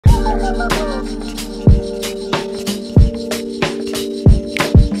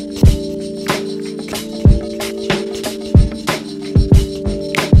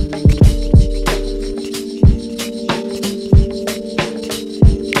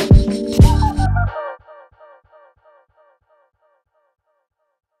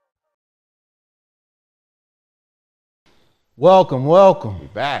Welcome, welcome. We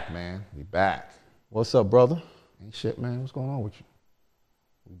back, man. We back. What's up, brother? Ain't shit, man. What's going on with you?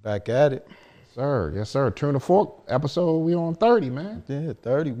 We back at it. Yes, sir. Yes, sir. Tuna Fork episode. We on 30, man. Yeah,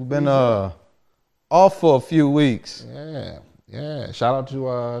 30. We've been off for a few weeks. Yeah. Shout out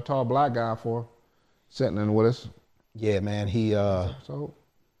to Tall Black Guy for sitting in with us. Yeah, man. He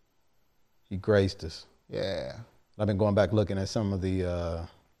graced us. Yeah. I've been going back looking at some of the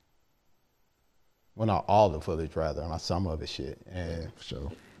well, not all the footage, rather, not some of his shit. And Yeah, for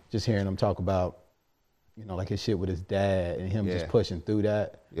sure. just hearing him talk about, like his shit with his dad and him just pushing through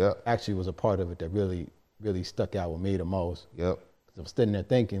that. Yep. Actually was a part of it that really, really stuck out with me the most. Yep. 'Cause I'm sitting there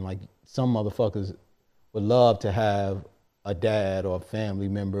thinking, like, some motherfuckers would love to have a dad or a family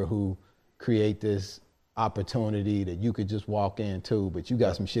member who create this opportunity that you could just walk into, but you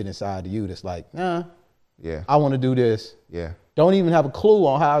got some shit inside of you that's like, nah, Yeah. I want to do this. Yeah. Don't even have a clue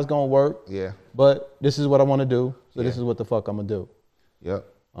on how it's going to work, Yeah. but this is what I want to do, so this is what the fuck I'm going to do. Yep.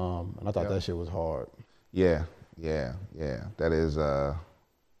 And I thought that shit was hard. Yeah. That is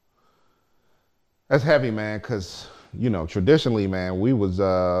that's heavy, man, because traditionally, man, we was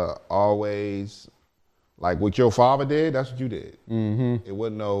always like what your father did, that's what you did. Mm-hmm. It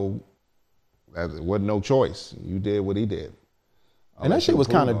wasn't no choice. You did what he did. And that shit was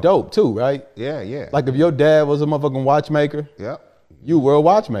kind of dope too, right? Yeah. Like if your dad was a motherfucking watchmaker, Yep. you were a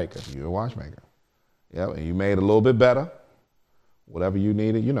watchmaker. You're a watchmaker. Yep. And you made it a little bit better. Whatever you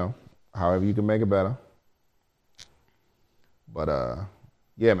needed, however you can make it better. But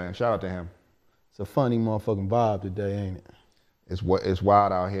yeah, man, shout out to him. It's a funny motherfucking vibe today, ain't it? It's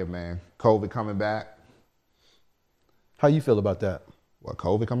wild out here, man. COVID coming back. How you feel about that? What,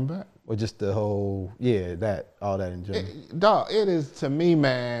 COVID coming back? Or just the whole, all that in general? Dog, it is to me,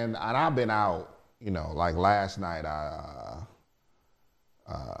 man, and I've been out, like last night, I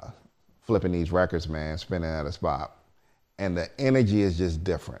flipping these records, man, spinning at a spot. And the energy is just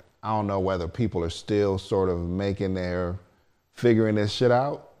different. I don't know whether people are still sort of figuring this shit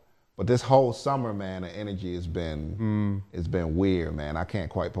out. But this whole summer, man, the energy has been it's been weird, man. I can't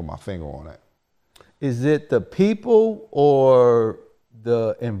quite put my finger on it. Is it the people or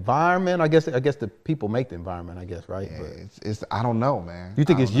the environment? I guess the people make the environment, I guess, right? Yeah, it's I don't know, man. You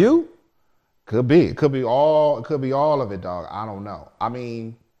think it's you? Could be. It could be all of it, dog. I don't know. I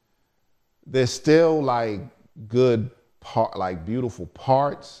mean, there's still like beautiful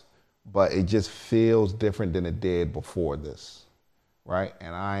parts, but it just feels different than it did before this. Right?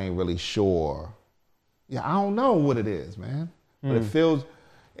 And I ain't really sure. Yeah, I don't know what it is, man. But it feels,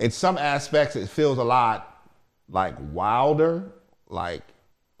 in some aspects, it feels a lot like wilder, like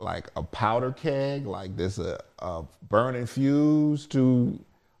a powder keg, like there's a burning fuse to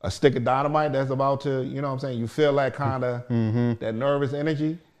a stick of dynamite that's about to, you know what I'm saying? You feel that kind of, that nervous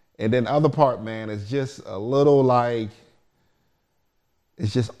energy. And then other part, man, is just a little like,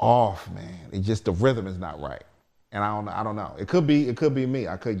 it's just off, man. It's just, the rhythm is not right. And I don't know. It could be me.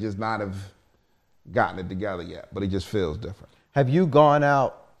 I could just not have gotten it together yet, but it just feels different. Have you gone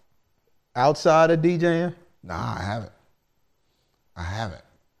outside of DJing? Nah, I haven't.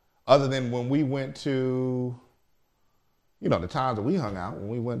 Other than when we went to, the times that we hung out, when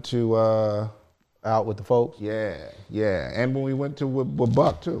we went to Out with the folks? Yeah. And when we went to with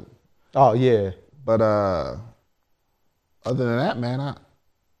Buck too. Oh yeah. But other than that, man, I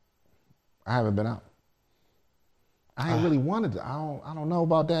haven't been out. I ain't really wanted to. I don't know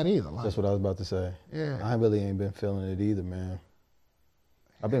about that either. Like, That's what I was about to say. Yeah. I really ain't been feeling it either, man.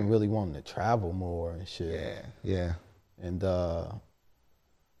 I've been really wanting to travel more and shit. Yeah. And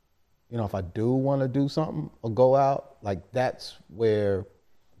if I do want to do something or go out, like that's where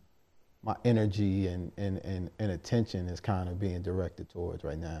my energy and attention is kind of being directed towards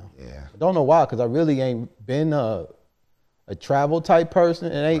right now. Yeah. I don't know why, because I really ain't been a travel type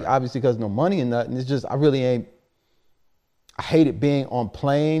person. It ain't obviously because no money and nothing. It's just I really ain't. I hated being on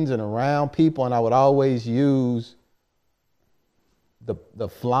planes and around people, and I would always use the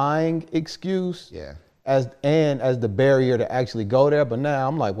flying excuse as the barrier to actually go there. But now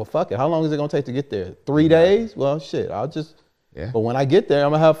I'm like, well, fuck it. How long is it gonna take to get there? 3 days? Well, shit. I'll just. Yeah. But when I get there,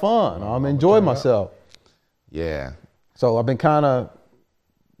 I'm gonna have fun. I'm gonna enjoy myself. Yeah. So we've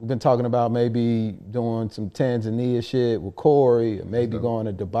been talking about maybe doing some Tanzania shit with Corey, or maybe going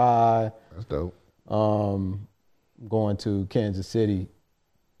to Dubai. That's dope. Going to Kansas City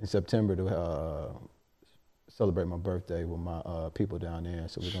in September to celebrate my birthday with my people down there.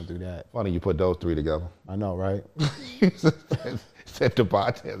 So we're gonna do that. Funny you put those three together. I know, right? Said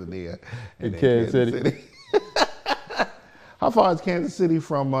Dubai, Tanzania, and Kansas City. How far is Kansas City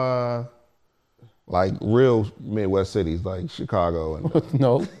from like real Midwest cities like Chicago and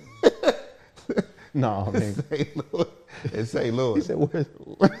No. No, I mean, in St. Louis. He said, "Where's?"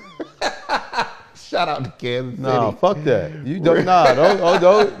 Shout out to Kansas City. Nah, fuck that. You don't. Nah,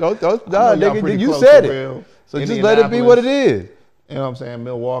 don't. Nah, y'all nigga, pretty you close said to it. real. So just let it be what it is. You know what I'm saying?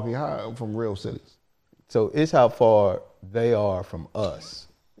 Milwaukee, from real cities. So it's how far they are from us.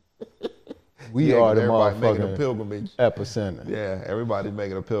 We Yeah, are 'cause the everybody making a motherfucking pilgrimage. epicenter. Yeah, everybody's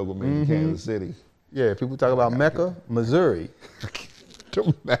making a pilgrimage to Kansas City. Yeah, people talk about Mecca, Missouri.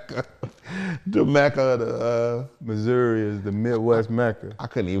 The Mecca. The Mecca, Missouri is the Midwest Mecca. I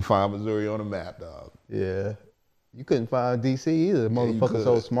couldn't even find Missouri on the map, dog. Yeah. You couldn't find DC either. The you motherfucker's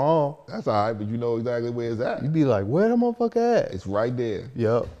so could. small. That's all right, but you know exactly where it's at. You'd be like, where the motherfucker at? It's right there.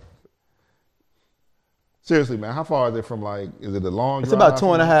 Yep. Seriously, man, how far is it from is it a long It's drive? about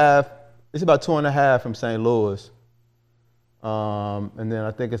 2.5. It's about 2.5 from St. Louis. And then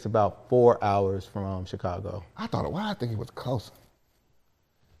I think it's about 4 hours from Chicago. I think it was closer.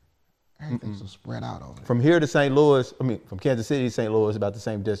 Everything's so spread out over there. From here to St. Louis, from Kansas City to St. Louis, about the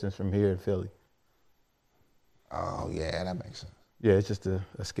same distance from here to Philly. Oh, yeah, that makes sense. Yeah, it's just a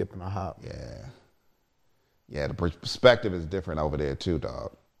skip and a hop. Yeah. Yeah, the perspective is different over there too,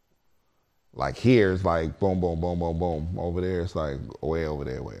 dog. Like here, it's like boom, boom, boom, boom, boom. Over there, it's like way over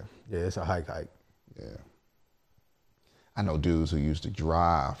there, where. Yeah, it's a hike. Yeah. I know dudes who used to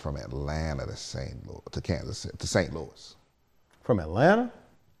drive from Atlanta to Kansas City, to St. Louis. From Atlanta?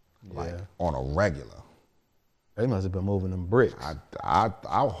 Like on a regular. They must have been moving them bricks. I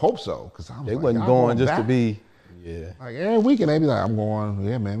hope so, because They wasn't going just to be. Yeah. Like every weekend they be like, I'm going,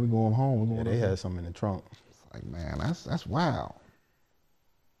 yeah, man, we going home. Yeah, they had something in the trunk. It's like, man, that's wild.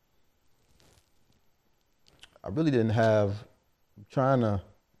 I really didn't have,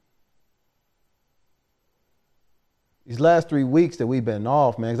 these last 3 weeks that we've been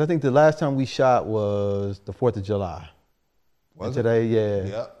off, man, because I think the last time we shot was the 4th of July. Was and today, yeah.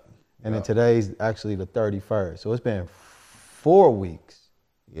 Yep. And then today's actually the 31st. So it's been 4 weeks.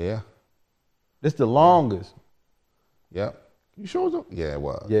 Yeah. This the longest. Yep. You sure it was? Yeah, it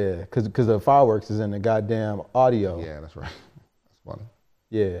was. Yeah, because the fireworks is in the goddamn audio. Yeah, that's right. That's funny.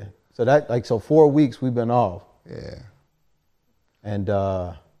 Yeah. So 4 weeks we've been off. Yeah. And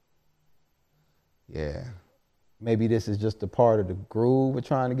yeah. maybe this is just a part of the groove. We're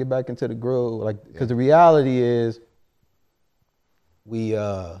trying to get back into the groove. Because the reality is we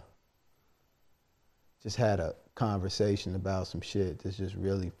just had a conversation about some shit that's just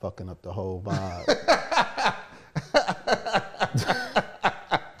really fucking up the whole vibe.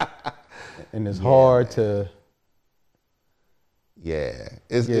 And it's hard to. Yeah,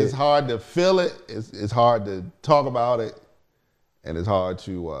 it's hard to feel it. It's hard to talk about it, and it's hard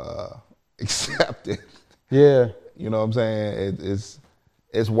to accept it. Yeah. You know what I'm saying?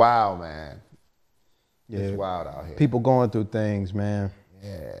 It's wild, man. Yeah. It's wild out here. People going through things, man.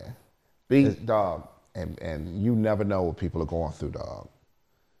 Yeah. Dog, and you never know what people are going through, dog.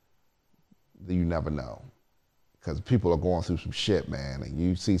 You never know. Because people are going through some shit, man. And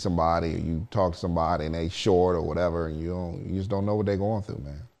you see somebody or you talk to somebody and they short or whatever, and you just don't know what they're going through,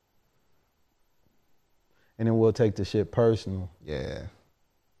 man. And then we'll take the shit personal. Yeah.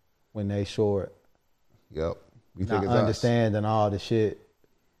 When they short. Yep. We Not think it's understanding all the shit.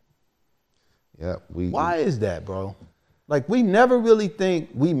 Yep. Why is that, bro? Like, we never really think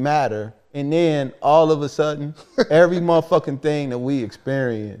we matter, and then all of a sudden, every motherfucking thing that we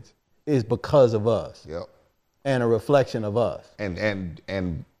experience is because of us. Yep. And a reflection of us. And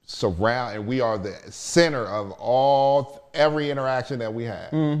we are the center of every interaction that we have.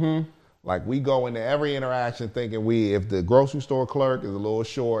 Mm-hmm. Like, we go into every interaction thinking if the grocery store clerk is a little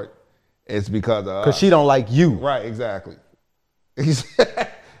short, it's because of us. Because she don't like you. Right, exactly.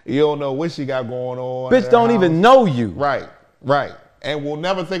 You don't know what she got going on. Bitch don't even know you. Right. And will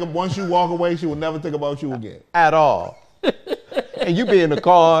never think of, once you walk away, she will never think about you again. At all. And you be in the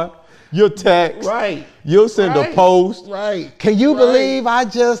car, you'll text. Right. You'll send a post. Right. Can you believe I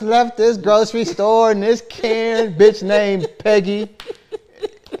just left this grocery store and this Karen bitch named Peggy?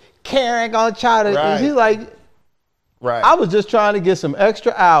 Karen gonna try to, and she's like, I was just trying to get some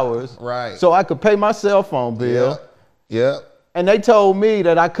extra hours so I could pay my cell phone bill. Yep. And they told me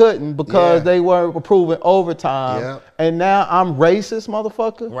that I couldn't because they weren't approving overtime. Yep. And now I'm racist,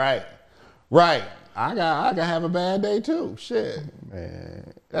 motherfucker. Right. I got have a bad day too. Shit.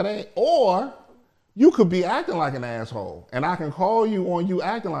 Man. That ain't, or you could be acting like an asshole and I can call you on you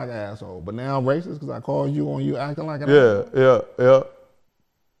acting like an asshole. But now I'm racist because I called you on you acting like an asshole. Yeah.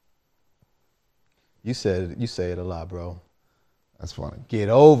 You say it a lot, bro. That's funny. Get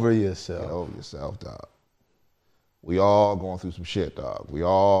over yourself. Get over yourself, dog. We all going through some shit, dog. We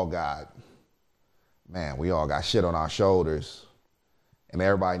all got shit on our shoulders, and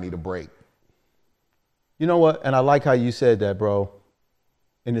everybody need a break. You know what? And I like how you said that, bro.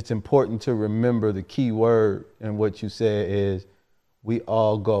 And it's important to remember the key word in what you said is we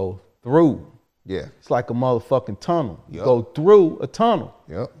all go through. Yeah. It's like a motherfucking tunnel. You Yep. go through a tunnel.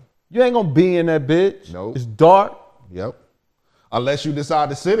 Yep. You ain't gonna be in that bitch. Nope. It's dark. Yep. Unless you decide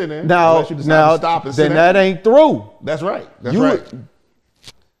to sit in it. Now, Unless you decide to stop and sit then in that it. ain't through. That's right. That's You- right.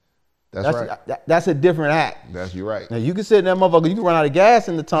 That's right. That's a different act. That's you right. Now you can sit in that motherfucker, you can run out of gas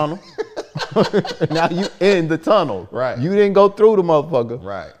in the tunnel. Now you in the tunnel. Right. You didn't go through the motherfucker.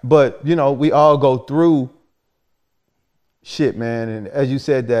 Right. But you know, we all go through shit, man. And as you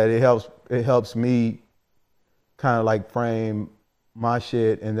said that, it helps me kind of like frame my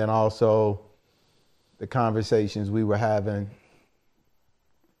shit, and then also the conversations we were having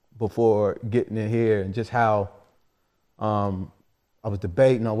before getting in here, and just how I was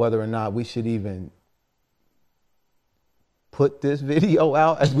debating on whether or not we should even put this video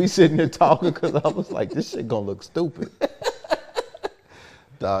out as we sitting there talking, because I was like, this shit gonna look stupid.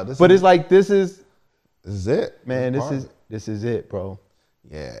 But It's like this is it, man. This This is it, bro.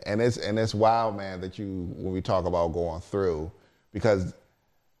 Yeah, and it's wild, man, that when we talk about going through, because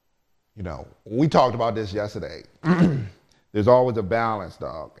you know we talked about this yesterday. There's always a balance,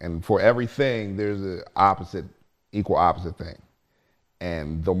 dog, and for everything there's an equal opposite thing.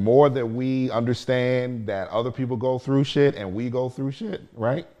 And the more that we understand that other people go through shit and we go through shit,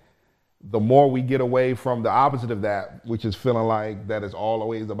 right? The more we get away from the opposite of that, which is feeling like that it's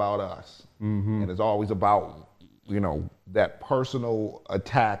always about us. Mm-hmm. And it's always about, you know, that personal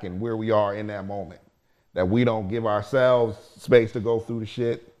attack and where we are in that moment. That we don't give ourselves space to go through the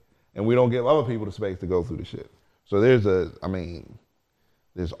shit, and we don't give other people the space to go through the shit. So there's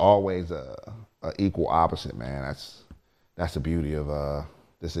always a equal opposite, man. That's the beauty of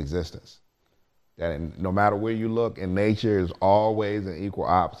this existence. That no matter where you look in nature, is always an equal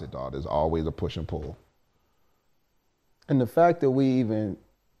opposite, dog. There's always a push and pull. And the fact that we even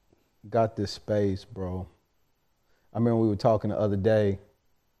got this space, bro. I remember we were talking the other day,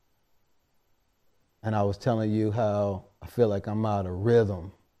 and I was telling you how I feel like I'm out of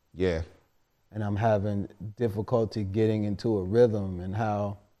rhythm. Yeah. And I'm having difficulty getting into a rhythm, and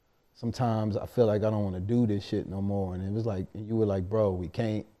how sometimes I feel like I don't want to do this shit no more. And it was like, and you were like, bro, we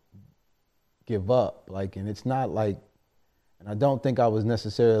can't give up. Like, and it's not like, and I don't think I was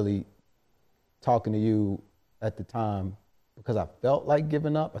necessarily talking to you at the time because I felt like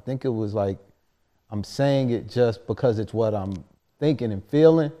giving up. I think it was like, I'm saying it just because it's what I'm thinking and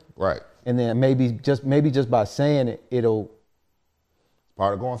feeling. Right. And then maybe just by saying it, it'll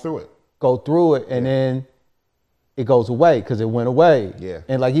part of going through it. Go through it, and then it goes away because it went away. Yeah.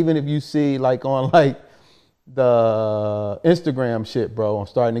 And like, even if you see like on like the Instagram shit, bro, I'm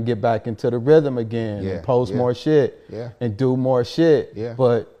starting to get back into the rhythm again and post more shit and do more shit. Yeah.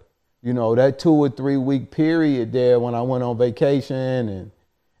 But you know, that 2 or 3 week period there when I went on vacation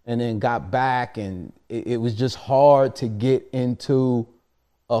and then got back, and it was just hard to get into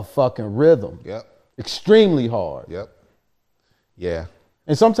a fucking rhythm. Yep. Extremely hard. Yep. Yeah.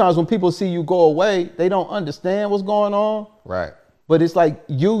 And sometimes when people see you go away, they don't understand what's going on. Right. But it's like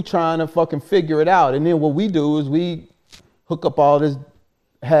you trying to fucking figure it out. And then what we do is we hook up all this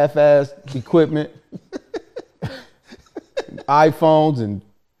half-assed equipment, iPhones and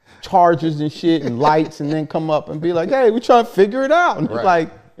chargers and shit and lights, and then come up and be like, hey, we trying to figure it out. And it's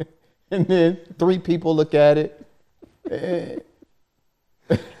like, and then 3 people look at it.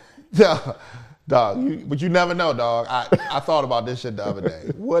 Dog, but you never know, dog. I thought about this shit the other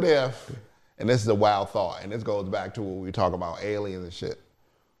day. What if, and this is a wild thought, and this goes back to when we talk about aliens and shit.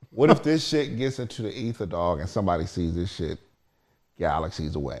 What if this shit gets into the ether, dog, and somebody sees this shit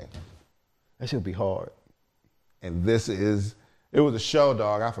galaxies away? That should be hard. And it was a show,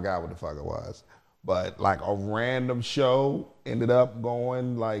 dog. I forgot what the fuck it was. But like a random show ended up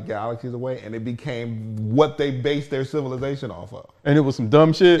going like galaxies away, and it became what they based their civilization off of. And it was some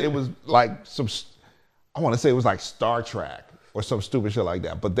dumb shit? It was like I want to say it was like Star Trek or some stupid shit like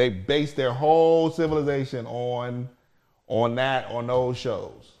that. But they based their whole civilization on those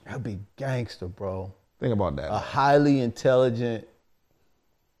shows. That'd be gangster, bro. Think about that. A highly intelligent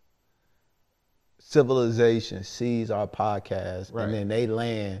civilization sees our podcast, and then they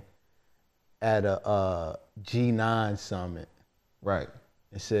land at a G9 summit. Right.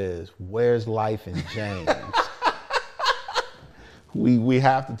 It says, where's life in James? We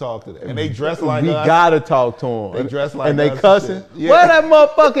have to talk to them. And they dress like we us. We gotta talk to them. They dress like and us. And they cussing. Yeah. Where that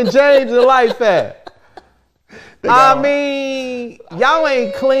motherfucking James and life at? I mean, y'all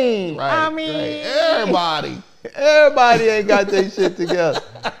ain't clean. Right, I mean, everybody ain't got their shit together.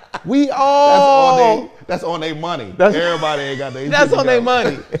 We all. That's on their money. Everybody ain't got their shit together. That's on their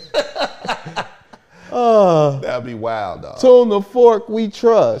money. That'd be wild, dog. Tune the fork we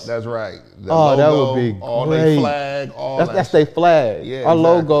trust. That's right. The That logo, would be all great. they flag, all that's that. that's their flag. Yeah, Our exactly.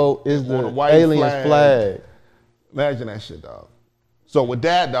 logo is On a the white aliens flag. Imagine that shit, dog. So with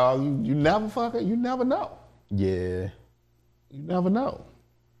that, dog, you never know. Yeah. You never know.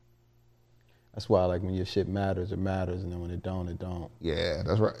 That's why, like, when your shit matters, it matters, and then when it don't, it don't. Yeah,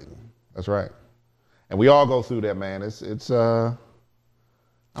 that's right. That's right. And we all go through that, man. We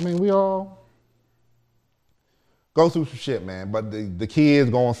all go through some shit, man. But the key is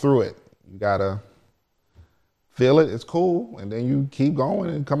going through it. You gotta feel it. It's cool, and then you keep going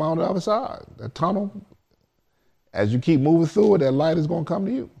and come out on the other side. That tunnel. As you keep moving through it, that light is gonna come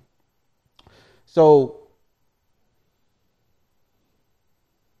to you. So,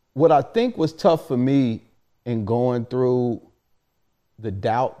 what I think was tough for me in going through the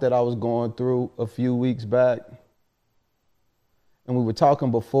doubt that I was going through a few weeks back, and we were talking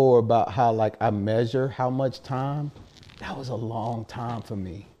before about how, like, I measure how much time. That was a long time for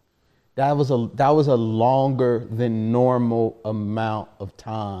me. That was a longer than normal amount of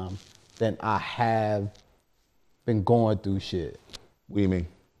time than I have been going through shit. What do you mean?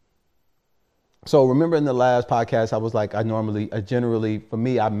 So remember in the last podcast, I was like, I generally, for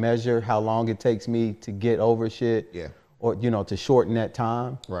me, I measure how long it takes me to get over shit. Yeah. Or, to shorten that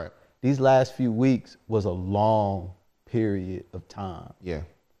time. Right. These last few weeks was a long period of time. Yeah.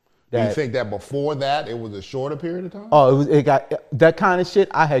 Do you think that before that it was a shorter period of time? Oh, it got that kind of shit.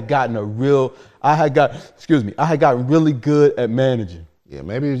 I had gotten really good at managing. Yeah,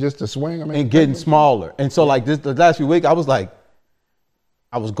 maybe it's just a swing. And getting smaller. And so, like, the last few weeks, I was like,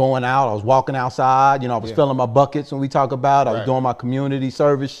 I was going out, I was walking outside, I was filling my buckets when we talk about, I was doing my community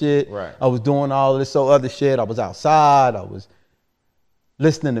service shit. Right. I was doing all of this other shit. I was outside, I was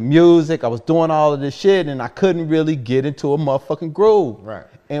listening to music, I was doing all of this shit, and I couldn't really get into a motherfucking groove. Right.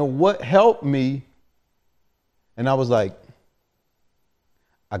 And what helped me, and I was like,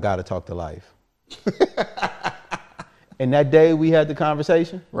 I gotta talk to Life. And that day we had the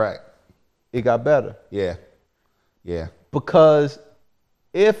conversation, right, it got better. Yeah. Yeah. Because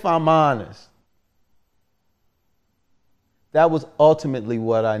if I'm honest, that was ultimately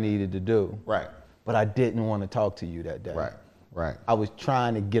what I needed to do. Right. But I didn't want to talk to you that day. Right. Right. I was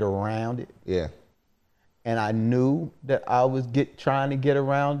trying to get around it. Yeah. And I knew that I was trying to get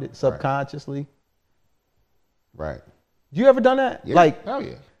around it subconsciously. Right. You ever done that? Yeah. Like, hell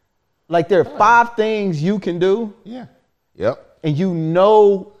yeah. Like, there are 5 things you can do. Yeah. Yep. And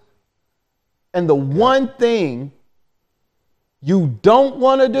and the one thing you don't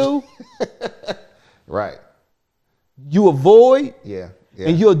want to do, right, you avoid. Yeah.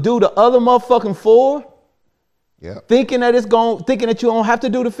 And you'll do the other motherfucking 4. Yeah. Thinking that you don't have to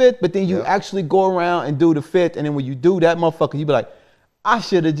do the 5th, but then you actually go around and do the 5th, and then when you do that motherfucker, you be like, I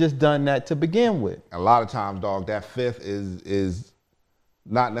should have just done that to begin with. A lot of times, dog, that 5th is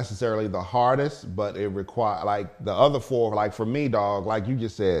not necessarily the hardest, but it requires, like, the other 4, like, for me, dog, like you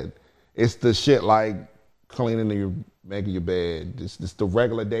just said, it's the shit like making your bed. It's the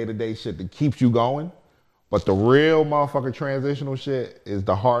regular day-to-day shit that keeps you going. But the real motherfucking transitional shit is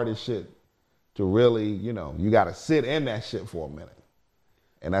the hardest shit to really, you got to sit in that shit for a minute.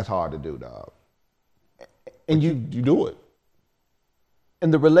 And that's hard to do, dog. And you do it.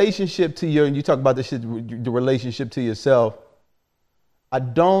 And the relationship to and you talk about this shit, the relationship to yourself, I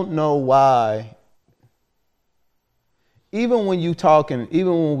don't know why, even when we talking,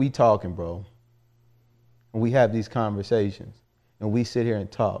 bro, and we have these conversations and we sit here and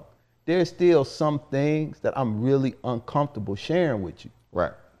talk, there's still some things that I'm really uncomfortable sharing with you.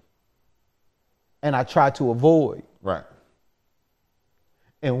 Right. And I try to avoid. Right.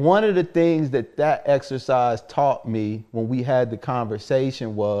 And one of the things that exercise taught me when we had the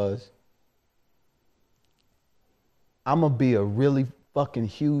conversation was, I'm going to be a really fucking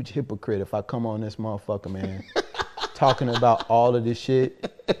huge hypocrite if I come on this motherfucker, man, talking about all of this shit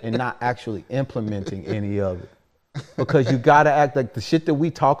and not actually implementing any of it. Because you got to act like the shit that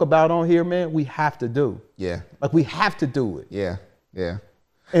we talk about on here, man, we have to do. Yeah. Like, we have to do it. Yeah. Yeah.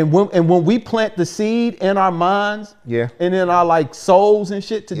 And when we plant the seed in our minds, yeah, and in our, like, souls and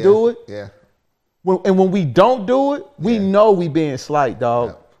shit to do it, yeah. When we don't do it, we know we being slight,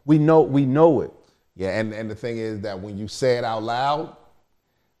 dog. Yeah. We know it. Yeah, and the thing is that when you say it out loud,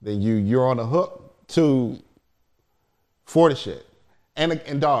 then you're on the hook for the shit.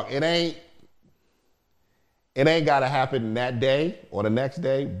 And dog, it ain't gotta happen that day or the next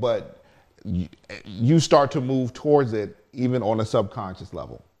day, but you start to move towards it even on a subconscious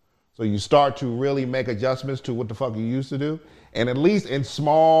level. So you start to really make adjustments to what the fuck you used to do. And at least in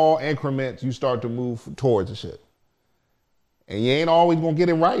small increments, you start to move towards the shit. And you ain't always gonna get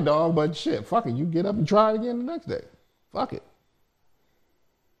it right, dog. But shit, fuck it. You get up and try it again the next day. Fuck it.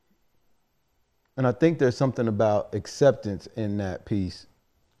 And I think there's something about acceptance in that piece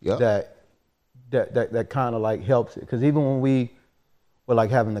Yep. that kind of like helps it. Because even when we were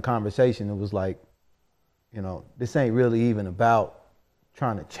like having the conversation, it was like, you know, this ain't really even about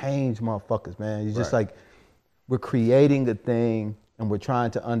trying to change motherfuckers, man. It's just Right. like we're creating a thing and we're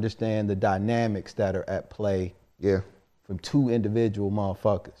trying to understand the dynamics that are at play Yeah. from two individual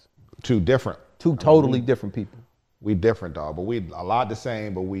motherfuckers, Two different. two totally different people. We different, dog, but we a lot the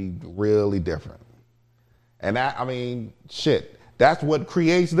same, but we really different. And that, I mean, shit, that's what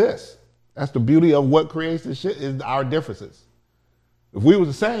creates this. That's the beauty of what creates this shit is our differences. If we was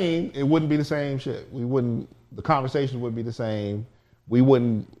the same, it wouldn't be the same shit. The conversations wouldn't be the same. We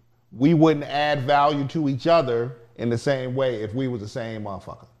wouldn't add value to each other in the same way if we was the same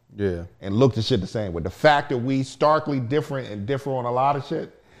motherfucker. Yeah. And looked at shit the same way. The fact that we starkly different and differ on a lot of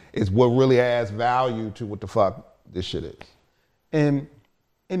shit is what really adds value to what the fuck this shit is. And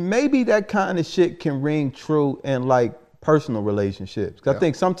maybe that kind of shit can ring true in like personal relationships. 'Cause I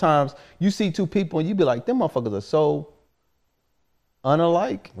think sometimes you see two people and you be like, them motherfuckers are so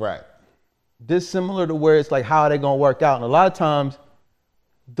unalike, Right. dissimilar to where it's like, how are they gonna work out? And a lot of times,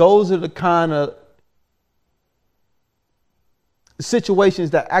 those are the kind of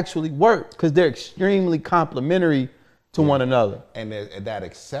situations that actually work because they're extremely complementary to one another. And that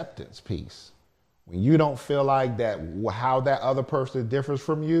acceptance piece. When you don't feel like that how that other person differs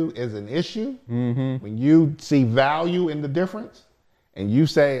from you is an issue, when you see value in the difference and you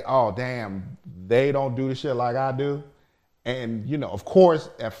say, oh, damn, they don't do the shit like I do. And, you know, of course,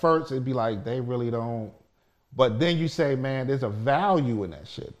 at first it'd be like, they really don't. But then you say, man, there's a value in that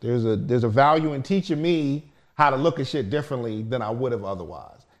shit. There's a value in teaching me how to look at shit differently than I would have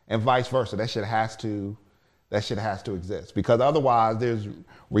otherwise. And vice versa. That shit has to exist because otherwise there's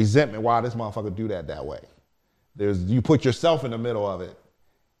resentment. Why this motherfucker do that way? You put yourself in the middle of it.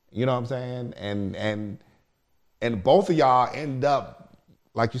 You know what I'm saying? And both of y'all end up,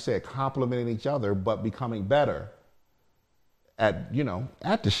 like you said, complimenting each other, but becoming better at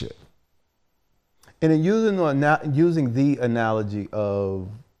the shit. And then using the analogy of,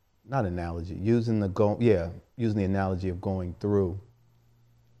 not analogy, using the analogy of going through.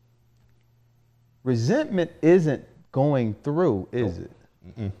 Resentment isn't going through, is it?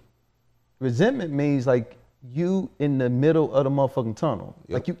 Mm-mm. Resentment means like you in the middle of the motherfucking tunnel.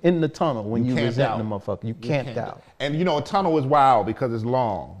 Yep. Like you in the tunnel when you resent the motherfucker. You camped out. And you know, a tunnel is wild because it's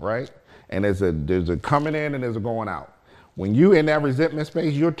long, right? And there's a coming in and there's a going out. When you in that resentment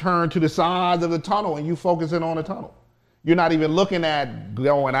space, you're turned to the sides of the tunnel and you focusing on the tunnel. You're not even looking at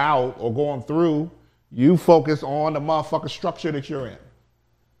going out or going through. You focus on the motherfucking structure that you're in.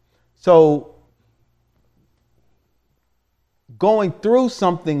 So going through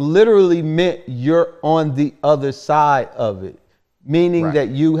something literally meant you're on the other side of it, meaning that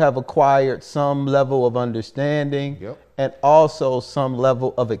you have acquired some level of understanding and also some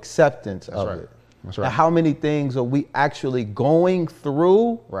level of acceptance of it. That's right. Now, how many things are we actually going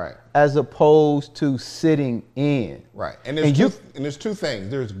through as opposed to sitting in? Right. And there's two things.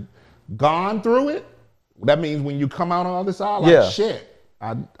 There's gone through it. That means when you come out on the other side, like shit,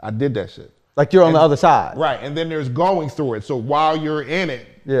 I did that shit. Like you're on the other side. Right. And then there's going through it. So while you're in it,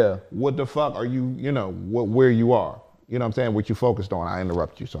 what the fuck are you, where you are? You know what I'm saying? What you focused on. I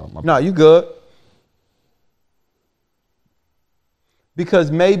interrupt you, so no, you good.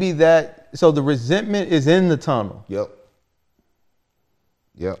 Because maybe so the resentment is in the tunnel. Yep.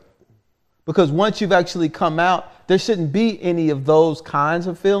 Because once you've actually come out, there shouldn't be any of those kinds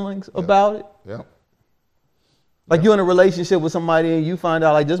of feelings about it. Yep. Like you're in a relationship with somebody and you find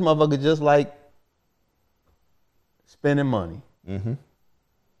out like this motherfucker just like spending money. Mm-hmm.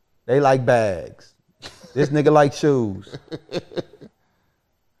 They like bags. This nigga like shoes.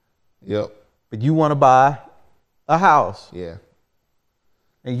 Yep. But you want to buy a house. Yeah.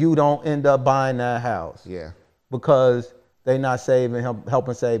 And you don't end up buying that house. Yeah. Because they not saving,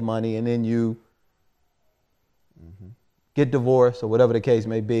 helping save money, and then you get divorced or whatever the case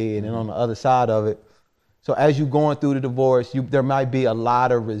may be, and then on the other side of it. So as you going through the divorce, there might be a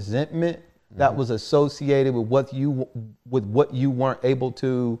lot of resentment that was associated with what you weren't able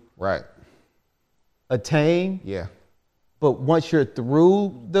to attain. Yeah. But once you're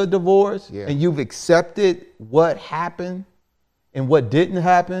through the divorce and you've accepted what happened and what didn't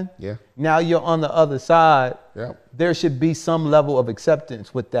happen, now you're on the other side. There should be some level of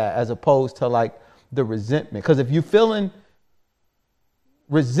acceptance with that as opposed to like the resentment. Because if you're feeling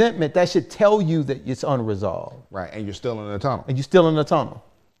resentment, that should tell you that it's unresolved. Right, and you're still in the tunnel. And you're still in the tunnel.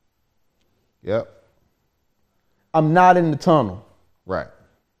 Yep. I'm not in the tunnel. Right.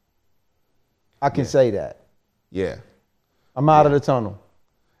 I can say that. Yeah. I'm out of the tunnel.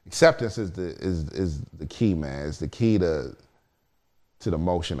 Acceptance is the key, man. It's the key to the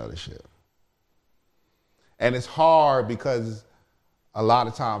motion of the shit. And it's hard because a lot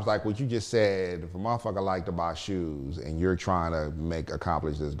of times, like what you just said, if a motherfucker like to buy shoes and you're trying to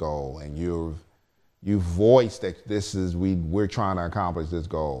accomplish this goal, and you voiced that we're trying to accomplish this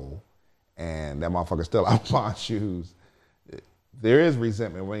goal, and that motherfucker still out buying shoes, there is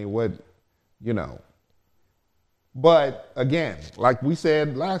resentment. I mean, what, you know. But again, like we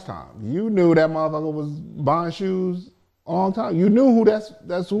said last time, you knew that motherfucker was buying shoes a long time. You knew who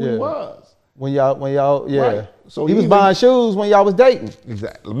that's who he was. When y'all, yeah. Right. So he was buying shoes when y'all was dating.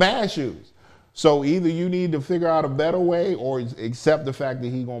 Exactly. Mad shoes. So either you need to figure out a better way or accept the fact that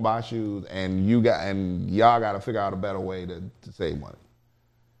he gonna buy shoes, and y'all gotta figure out a better way to save money.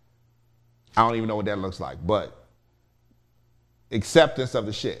 I don't even know what that looks like, but acceptance of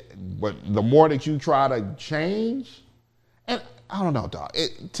the shit. But the more that you try to change, and I don't know, dog.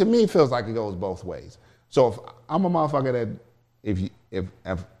 To me, it feels like it goes both ways. So if I'm a motherfucker that, if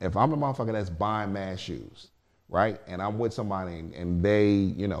I'm a motherfucker that's buying mad shoes, right, and I'm with somebody and they,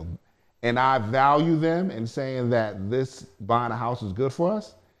 you know, and I value them and saying that this buying a house is good for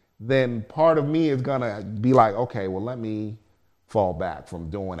us, then part of me is gonna be like, okay, well, let me fall back from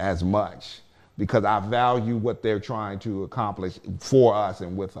doing as much because I value what they're trying to accomplish for us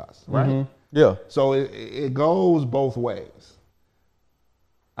and with us, right? Mm-hmm. Yeah. So it goes both ways.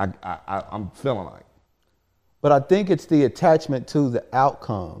 I'm feeling like. But I think it's the attachment to the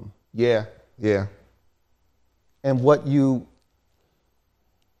outcome. Yeah. And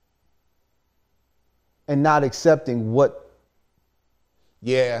and not accepting what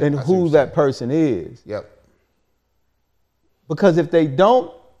and who that person is. Yep. Because if they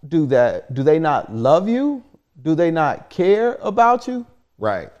don't do that, do they not love you? Do they not care about you?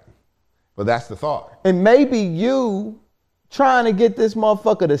 Right. But that's the thought. And maybe you trying to get this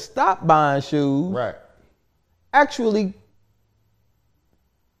motherfucker to stop buying shoes Right. actually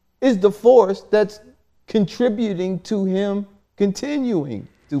is the force that's contributing to him continuing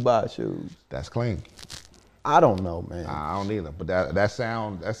to buy shoes. That's clean. I don't know, man. I don't either. But that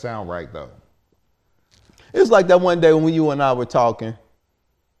sound right though. It's like that one day when you and I were talking,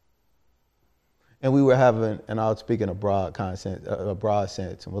 and we were having, and I was speaking a broad sense,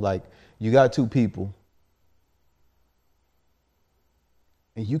 and we're like, you got two people,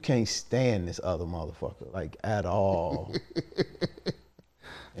 and you can't stand this other motherfucker, like, at all.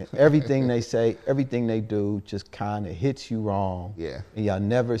 And everything they say, everything they do just kind of hits you wrong. Yeah. And y'all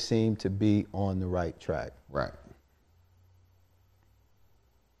never seem to be on the right track. Right.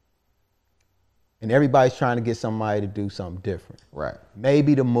 And everybody's trying to get somebody to do something different. Right.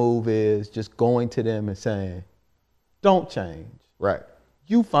 Maybe the move is just going to them and saying, don't change. Right.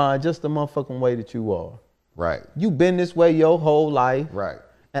 You find just the motherfucking way that you are. Right. You've been this way your whole life. Right.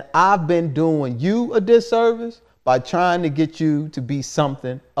 And I've been doing you a disservice by trying to get you to be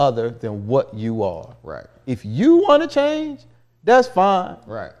something other than what you are. Right. If you want to change, that's fine.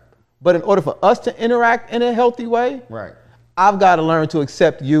 Right. But in order for us to interact in a healthy way, Right. I've got to learn to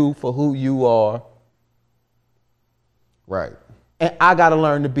accept you for who you are. Right. And I got to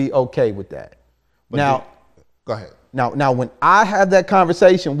learn to be okay with that. But go ahead. Now, when I have that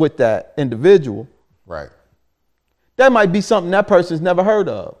conversation with that individual, Right. that might be something that person's never heard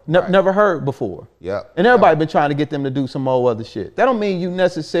of, never heard before. Yep. And everybody been trying to get them to do some more other shit. That don't mean you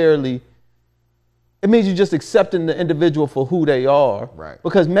necessarily, it means you just accepting the individual for who they are. Right.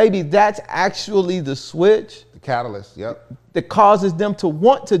 Because maybe that's actually the switch. The catalyst. Yep. That causes them to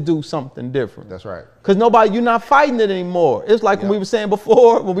want to do something different. That's right. Because you're not fighting it anymore. It's like when we were saying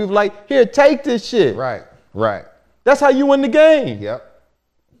before, when we were like, here, take this shit. Right. Right. That's how you win the game. Yep.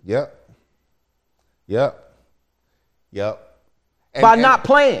 Yep. Yep. Yep. By not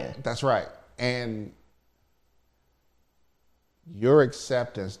playing. That's right. And your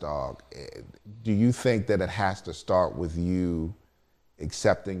acceptance, dog, do you think that it has to start with you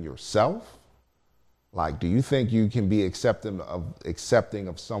accepting yourself? Like, do you think you can be accepting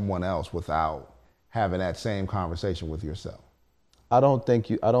of someone else without having that same conversation with yourself? I don't think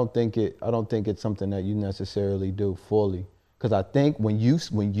it's something that you necessarily do fully. Because I think when you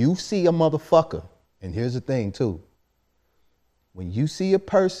see a motherfucker, and here's the thing too, when you see a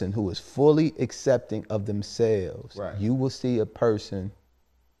person who is fully accepting of themselves, right, you will see a person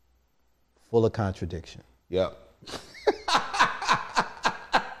full of contradiction. Yep.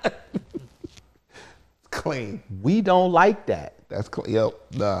 Clean. We don't like that. That's clean. Yep.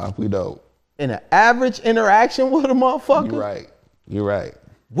 Nah, we don't. In an average interaction with a motherfucker, You're right. You're right.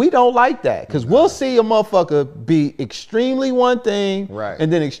 We don't like that because we'll see a motherfucker be extremely one thing Right.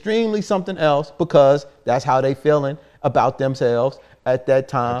 and then extremely something else because that's how they feeling about themselves at that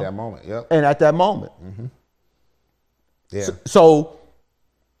time. At that moment, yep. And at that moment. Yeah. So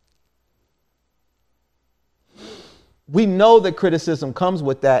we know that criticism comes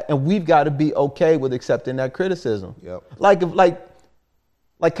with that, and we've got to be okay with accepting that criticism. Yep. Like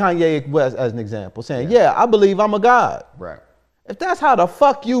Kanye West as an example, saying, yeah, I believe I'm a God. Right. If that's how the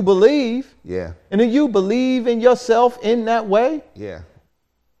fuck you believe, Yeah. and then you believe in yourself in that way, Yeah.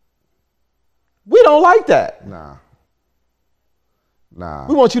 we don't like that. Nah.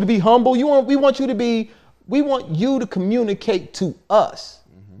 We want you to be humble. We want you to communicate to us,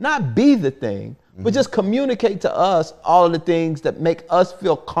 not be the thing, but just communicate to us all of the things that make us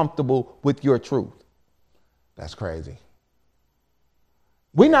feel comfortable with your truth. That's crazy.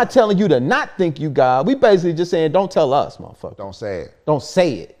 We're not telling you to not think you God. We basically just saying, don't tell us, motherfucker. Don't say it. Don't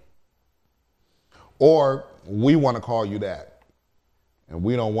say it. Or we want to call you that. And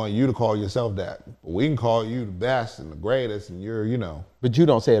we don't want you to call yourself that. But we can call you the best and the greatest and you're, But you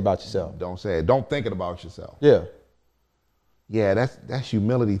don't say it about yourself. Don't say it. Don't think it about yourself. Yeah. Yeah, that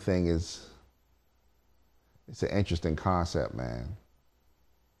humility thing it's an interesting concept, man.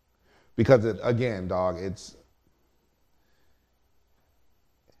 Because again, dog,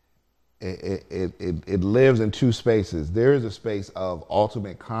 it lives in two spaces. There is a space of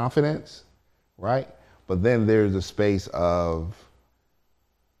ultimate confidence, right? But then there's a space of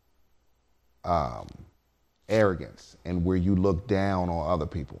arrogance and where you look down on other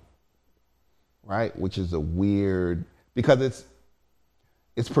people, right? Which is a weird, because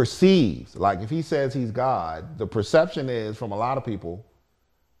it's perceived. Like if he says he's God, the perception is from a lot of people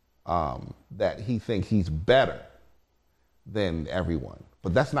that he thinks he's better than everyone.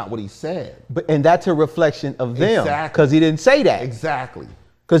 But that's not what he said. And that's a reflection of them. Exactly. Because he didn't say that. Exactly.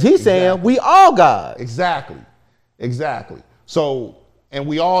 Because he's saying we all God. Exactly. So, and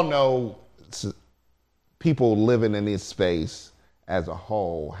we all know people living in this space as a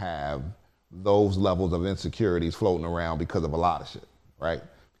whole have those levels of insecurities floating around because of a lot of shit, right?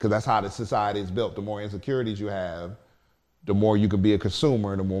 Because that's how the society is built. The more insecurities you have, the more you can be a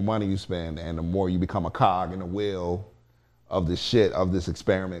consumer, the more money you spend, and the more you become a cog in the wheel of this shit, of this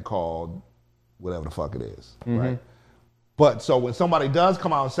experiment called whatever the fuck it is, right? But so when somebody does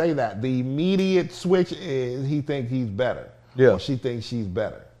come out and say that, the immediate switch is he thinks he's better. Yeah. Or she thinks she's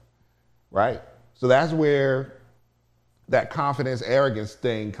better, right? So that's where that confidence, arrogance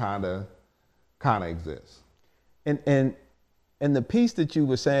thing kind of exists. And the piece that you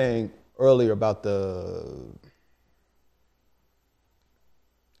were saying earlier about the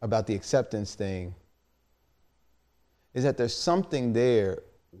acceptance thing is that there's something there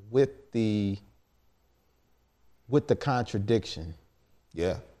with the contradiction.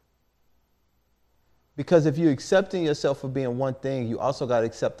 Yeah. Because if you're accepting yourself for being one thing, you also got to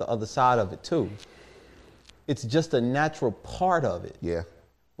accept the other side of it too. It's just a natural part of it. Yeah.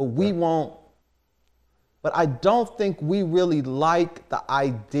 But but I don't think we really like the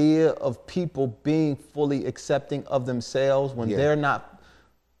idea of people being fully accepting of themselves when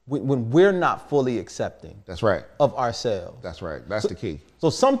when we're not fully accepting. That's right. Of ourselves. That's right. That's the key. So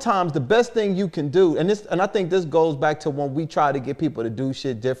sometimes the best thing you can do, and I think this goes back to when we try to get people to do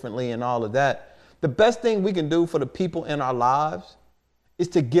shit differently and all of that. The best thing we can do for the people in our lives is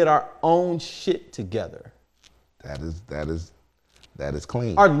to get our own shit together. That is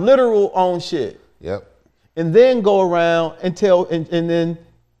clean. Our literal own shit. Yep. And then go around and tell and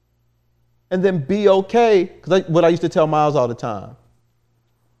then be okay. Because what I used to tell Miles all the time.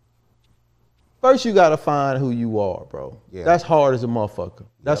 First, you got to find who you are, bro. Yeah. That's hard as a motherfucker.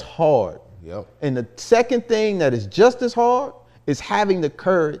 That's hard. Yep. And the second thing that is just as hard is having the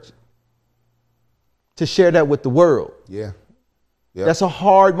courage to share that with the world. Yeah. Yep. That's a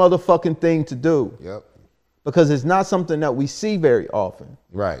hard motherfucking thing to do. Yep. Because it's not something that we see very often.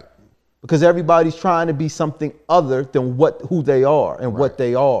 Right. Because everybody's trying to be something other than who they are and what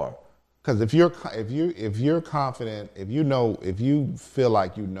they are. Because if you're confident, if you feel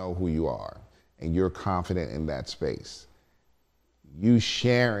like you know who you are and you're confident in that space, you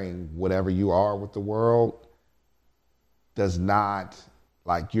sharing whatever you are with the world does not,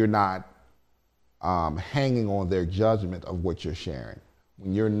 like, you're not hanging on their judgment of what you're sharing.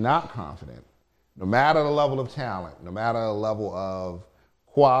 When you're not confident, no matter the level of talent, no matter the level of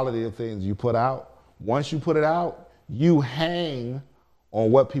quality of things you put out, once you put it out, you hang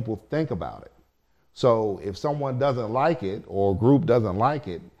on what people think about it. So if someone doesn't like it or a group doesn't like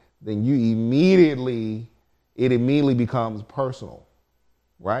it, then it immediately becomes personal,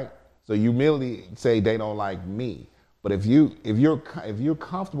 right? So you immediately say they don't like me. But if you're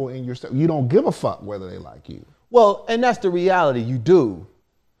comfortable in yourself, you don't give a fuck whether they like you. Well, and that's the reality. You do.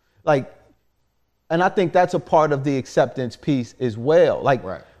 Like, and I think that's a part of the acceptance piece as well. Like,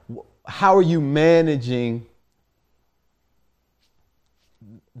 Right. How are you managing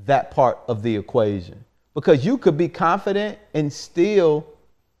that part of the equation? Because you could be confident and still,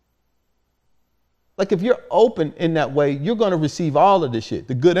 like, if you're open in that way, you're going to receive all of the shit,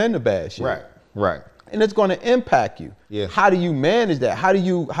 the good and the bad shit. Right. Right. And it's going to impact you. Yeah. How do you manage that? How do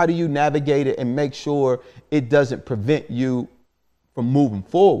you navigate it and make sure it doesn't prevent you from moving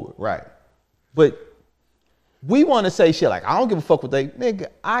forward? Right. But we want to say shit like, I don't give a fuck what they, nigga,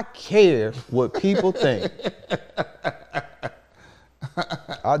 I care what people think.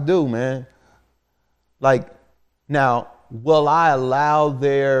 I do, man. Like, now, will I allow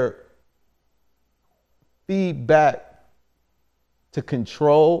their feedback to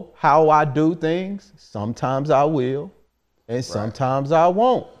control how I do things? Sometimes I will, and sometimes I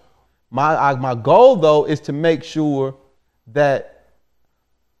won't. My goal, though, is to make sure that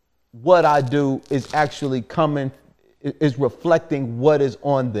what I do is actually is reflecting what is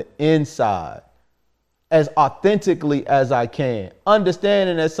on the inside as authentically as I can.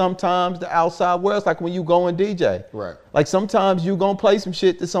 Understanding that sometimes the outside world's like when you go and DJ. Right. Like sometimes you gonna play some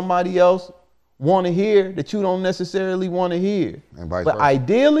shit that somebody else want to hear that you don't necessarily want to hear. And vice but versa.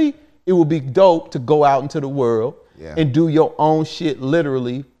 ideally, it would be dope to go out into the world and do your own shit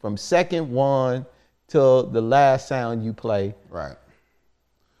literally from second one till the last sound you play. Right.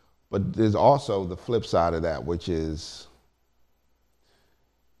 But there's also the flip side of that, which is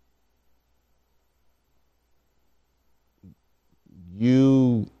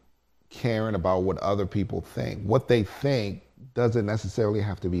you caring about what other people think. What they think doesn't necessarily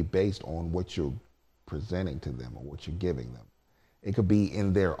have to be based on what you're presenting to them or what you're giving them. It could be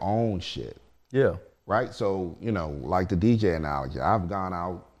in their own shit. Yeah. Right? So, like the DJ analogy, I've gone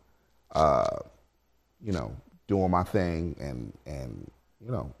out, doing my thing and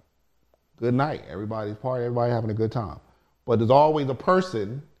good night. Everybody's partying, everybody having a good time. But there's always a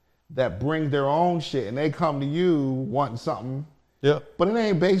person that brings their own shit and they come to you wanting something. Yeah. But it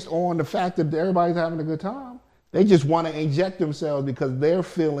ain't based on the fact that everybody's having a good time. They just want to inject themselves because they're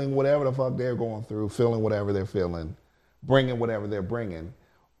feeling whatever the fuck they're going through, feeling whatever they're feeling, bringing whatever they're bringing.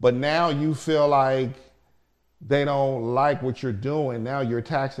 But now you feel like they don't like what you're doing. Now you're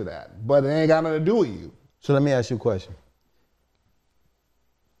attached to that. But it ain't got nothing to do with you. So let me ask you a question.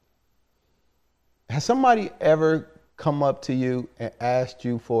 Has somebody ever come up to you and asked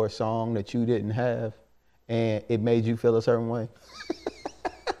you for a song that you didn't have and it made you feel a certain way?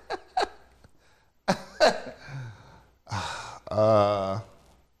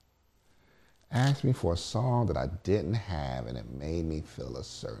 Asked me for a song that I didn't have and it made me feel a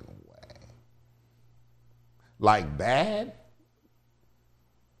certain way. Like bad?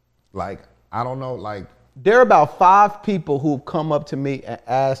 Like, I don't know, like. There are about 5 people who've come up to me and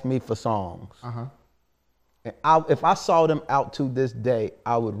asked me for songs. Uh-huh. And if I saw them out to this day,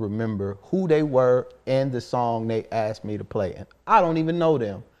 I would remember who they were and the song they asked me to play. And I don't even know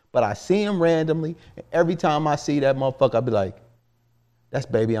them, but I see them randomly. And every time I see that motherfucker, I'll be like, that's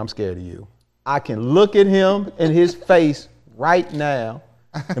Baby, I'm Scared of You. I can look at him in his face right now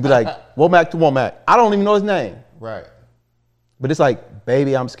and be like, Womack to Womack. I don't even know his name. Right. But it's like,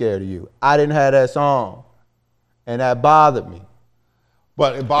 Baby, I'm Scared of You. I didn't have that song. And that bothered me.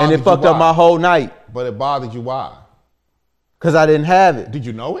 But it bothered you. And it fucked up my whole night. But it bothered you why? Because I didn't have it. Did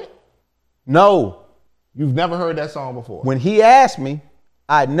you know it? No. You've never heard that song before? When he asked me,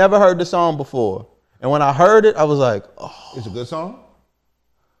 I'd never heard the song before. And when I heard it, I was like, oh. It's a good song?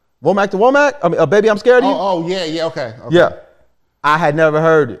 Womack to Womack? I mean, Baby, I'm Scared of You? Oh, yeah, okay. Yeah. I had never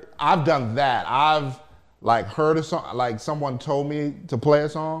heard it. I've done that. I've heard a song, like someone told me to play a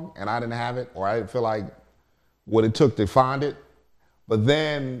song and I didn't have it, or I didn't feel like what it took to find it. But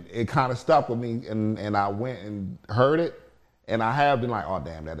then it kind of stuck with me and I went and heard it and I have been like, oh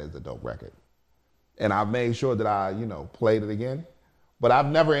damn, that is a dope record. And I've made sure that I, played it again. But I've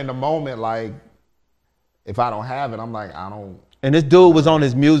never in the moment, like, if I don't have it, I'm like, I don't. And this dude was on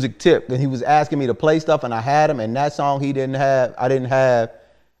his music tip and he was asking me to play stuff and I had him, and that song he didn't have, I didn't have.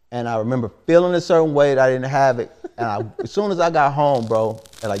 And I remember feeling a certain way that I didn't have it. And as soon as I got home, bro,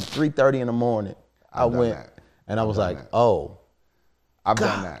 at like 3:30 in the morning, I went and I was like, oh. I've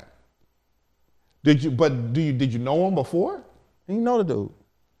done that. Did you know him before? He know the dude.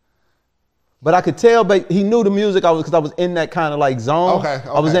 But I could tell, but he knew the music because I was in that kind of like zone. Okay.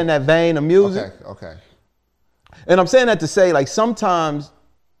 I was in that vein of music. Okay. And I'm saying that to say, like, sometimes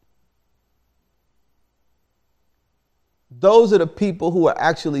those are the people who are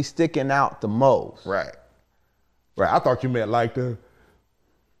actually sticking out the most. Right. Right. I thought you meant like you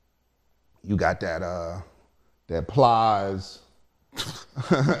got that Plies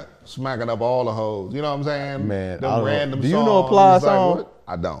smacking up all the hoes. You know what I'm saying? Man, Them I don't random know. Do you songs. know a Plies It's like, song? what?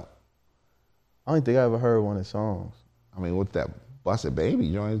 I don't. I don't think I ever heard one of his songs. I mean, with that Busted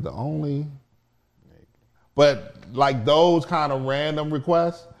Baby joint is the only. But like those kind of random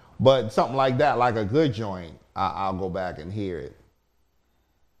requests, but something like that, like a good joint, I'll go back and hear it.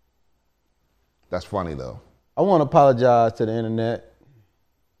 That's funny though. I want to apologize to the internet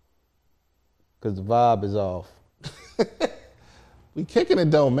because the vibe is off. We kicking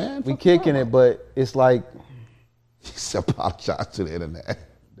it though, man. We kicking it, but it's like Just apologize to the internet.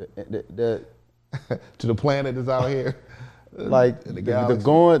 the To the planet that's out here. like In the the galaxy.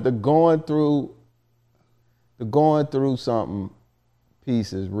 going through something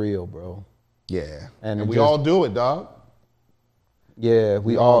piece is real, bro. Yeah. And And it we just- all do it, dog. Yeah,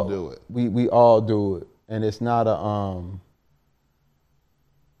 we all do it. We all do it, and it's not a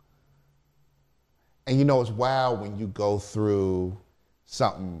And you know, it's wild when you go through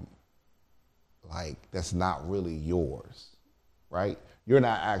something like that's not really yours, right? You're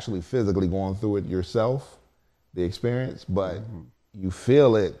not actually physically going through it yourself, the experience, but you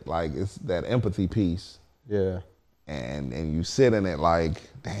feel it like it's that empathy piece, yeah. and you sit in it like,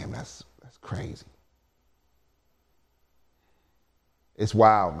 damn, that's crazy. It's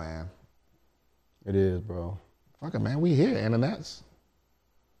wild, man. It is, bro. Fuck it, man. We here, internets.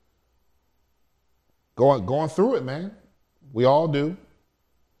 Going through it, man. We all do.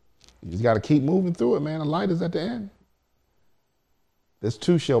 You just got to keep moving through it, man. The light is at the end. This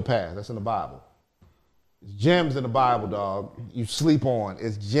too shall pass. That's in the Bible. It's gems in the Bible, dog. You sleep on.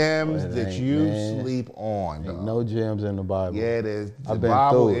 It's gems Well, it that ain't, you man. sleep on, Ain't dog. no gems in the Bible. Yeah, it is. The I've been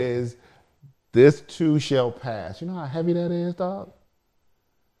Bible through it. is, this too shall pass. You know how heavy that is, dog?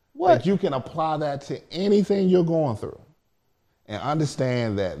 What? That you can apply that to anything you're going through and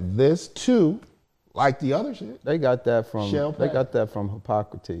understand that this too, like the other shit, They got that from Shall they pass. got that from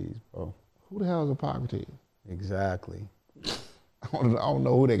Hippocrates, bro. who the hell is Hippocrates? Exactly. I don't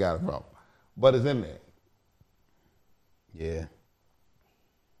know who they got it from, but it's in there. Yeah.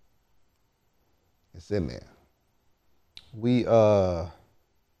 It's in there. We I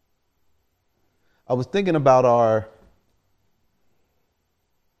was thinking about our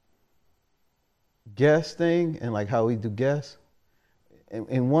guest thing and like how we do guests.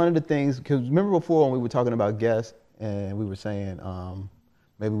 And one of the things, because remember before when we were talking about guests and we were saying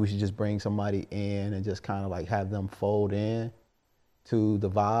maybe we should just bring somebody in and just kind of like have them fold in to the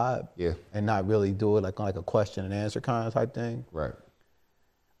vibe, Yeah. and not really do it like a question and answer kind of type thing. Right.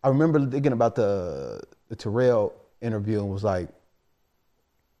 I remember thinking about the Terrell interview and was like,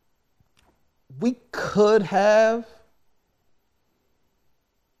 we could have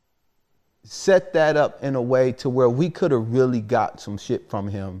set that up in a way to where we could have really got some shit from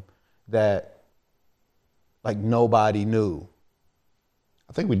him that like nobody knew.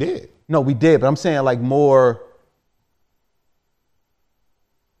 I think we did. No, we did, but I'm saying like more.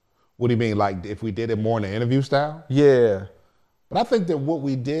 What do you mean? Like if we did it more in the interview style? Yeah. But I think that what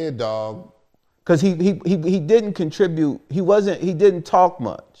we did, dog, Because he didn't contribute. He didn't talk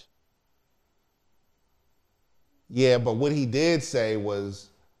much. yeah, but what he did say was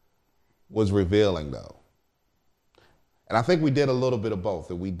revealing though. And I think we did a little bit of both.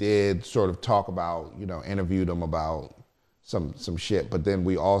 That we did sort of talk about, interviewed him about some shit, but then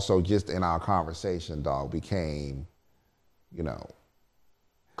we also just in our conversation, dog, became, Because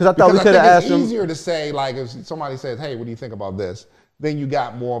I thought we could have it's asked him. easier to say, like, if somebody says, "Hey, what do you think about this?" Then you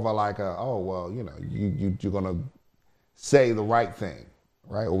got more of you're gonna say the right thing,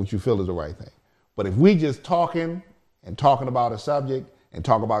 right, or what you feel is the right thing. But if we just talking about a subject and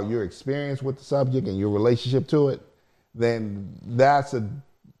talk about your experience with the subject and your relationship to it, then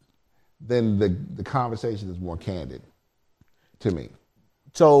the conversation is more candid to me.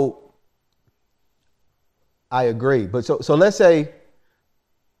 So I agree, but so let's say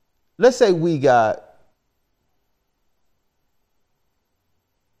we got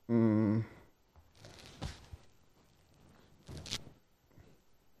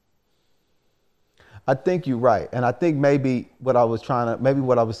I think you're right, and I think maybe what I was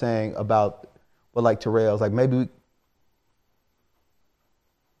saying about what like Terrell's like maybe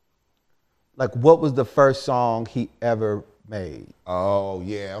like what was the first song he ever made? Oh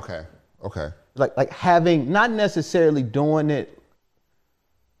yeah, okay. Like having not necessarily doing it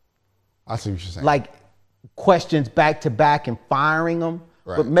I see what you're saying. like questions back to back and firing them,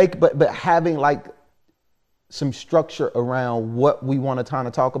 Right. but having like some structure around what we want to kind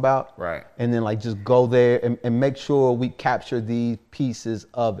of talk about, Right. And then like just go there and make sure we capture these pieces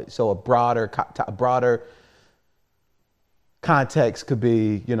of it. So a broader context could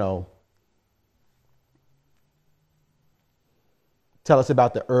be, tell us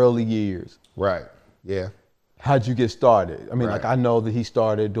about the early years. Right. Yeah. How'd you get started? I mean, Right. like, I know that he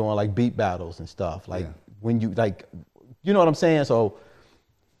started doing like beat battles and stuff. Like when you like, you know what I'm saying? So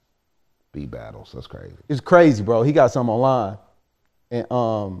Beat battles. That's crazy. it's crazy, bro. He got something online.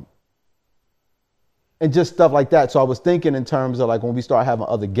 And just stuff like that. So I was thinking in terms of like when we start having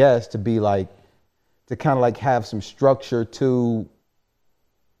other guests to be like, to kind of like have some structure to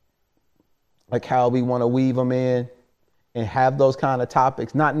like how we want to weave them in and have those kind of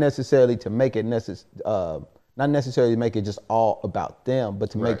topics, not necessarily to make it not necessarily make it just all about them,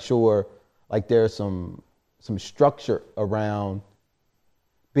 but to make sure like there's some structure around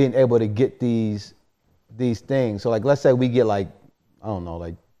being able to get these things. So like, let's say we get like, I don't know,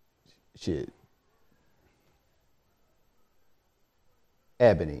 like shit,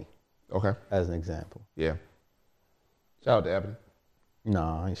 Ebony, Okay. as an example. Yeah. Shout out to Ebony.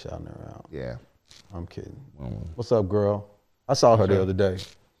 Nah, I ain't shouting her out. Yeah. I'm kidding. What's up, girl? I saw her the other day.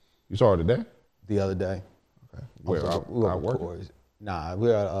 You saw her today? The other day. Okay. Where? We were I at work. Corey's. Nah, we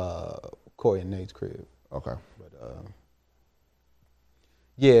were at Corey and Nate's crib. Okay. But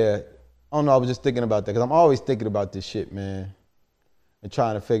yeah, I don't know. I was just thinking about that because I'm always thinking about this shit, man, and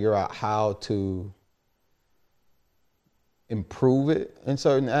trying to figure out how to improve it in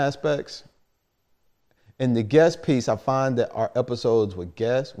certain aspects. In the guest piece, I find that our episodes with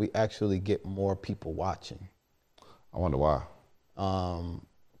guests, we actually get more people watching. I wonder why.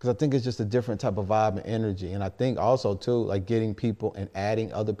 Because I think it's just a different type of vibe and energy. And I think also too, like getting people and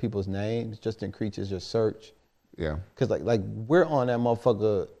adding other people's names just increases your search. Yeah. Because like we're on that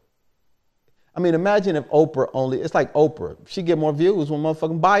motherfucker. I mean, imagine if Oprah it's like Oprah. She get more views when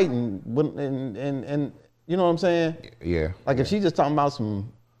motherfucking Biden, and you know what I'm saying? Yeah. Like if she just talking about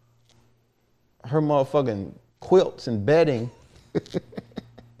her motherfucking quilts and bedding,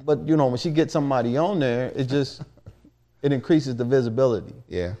 but when she gets somebody on there, it increases the visibility.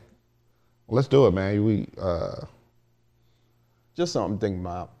 Yeah. Well, let's do it, man. We Just something to think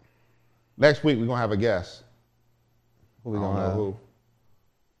about. next week we're gonna have a guest. Who we I don't gonna know have? who.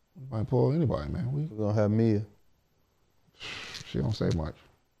 We might pull anybody, man. We're gonna have Mia. She don't say much.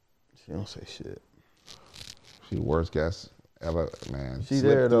 She don't say shit. She the worst guest ever, man. She Slept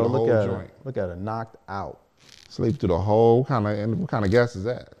there through though. the Look whole at her. joint. Look at her, knocked out. Sleep through the whole what kind of guest is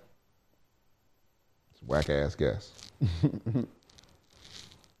that? It's whack ass guest.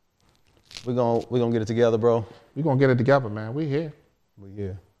 We're gonna get it together, bro. We gonna get it together, man. We here. We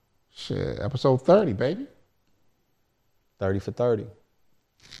here. Shit, episode 30, baby. 30 for 30.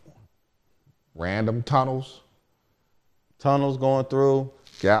 Random tunnels, Tunnels going through.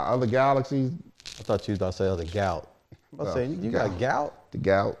 other galaxies, I thought you was about to say other gout. I was saying, you got gout? the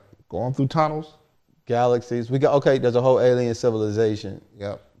gal going through tunnels. Galaxies. There's a whole alien civilization.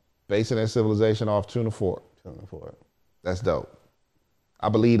 Yep. Basing that civilization off Tuna Fort. For it. That's dope. I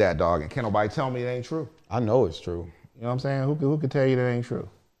believe that, dog, and can't nobody tell me it ain't true. I know it's true. You know what I'm saying? Who can tell you that ain't true?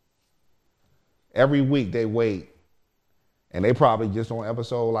 Every week they wait, and they probably just on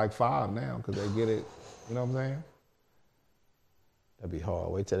episode like 5 now because they get it. You know what I'm saying? That'd be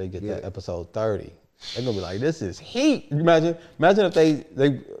hard. Wait till they get Yeah. that episode 30. They're gonna be like, this is heat. Imagine if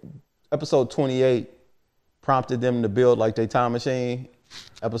they episode 28 prompted them to build like their time machine.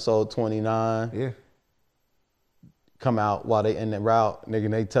 Episode 29 Yeah. come out while they in the route, nigga,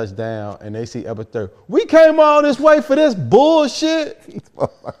 and they touch down and they see episode 30. We came all this way for this bullshit.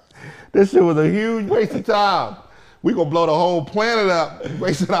 This shit was a huge waste of time. We gonna blow the whole planet up,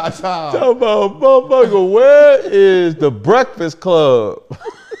 wasting our time. Talk about, motherfucker, where is the Breakfast Club?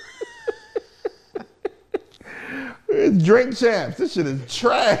 It's Drink Champs. This shit is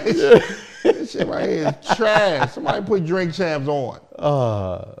trash. This shit right here is trash. Somebody put Drink Champs on.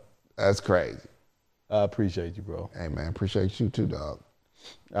 That's crazy. I appreciate you, bro. Hey, man, appreciate you too, dog.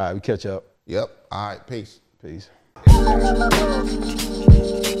 All right, we catch up. Yep. All right, peace. Peace.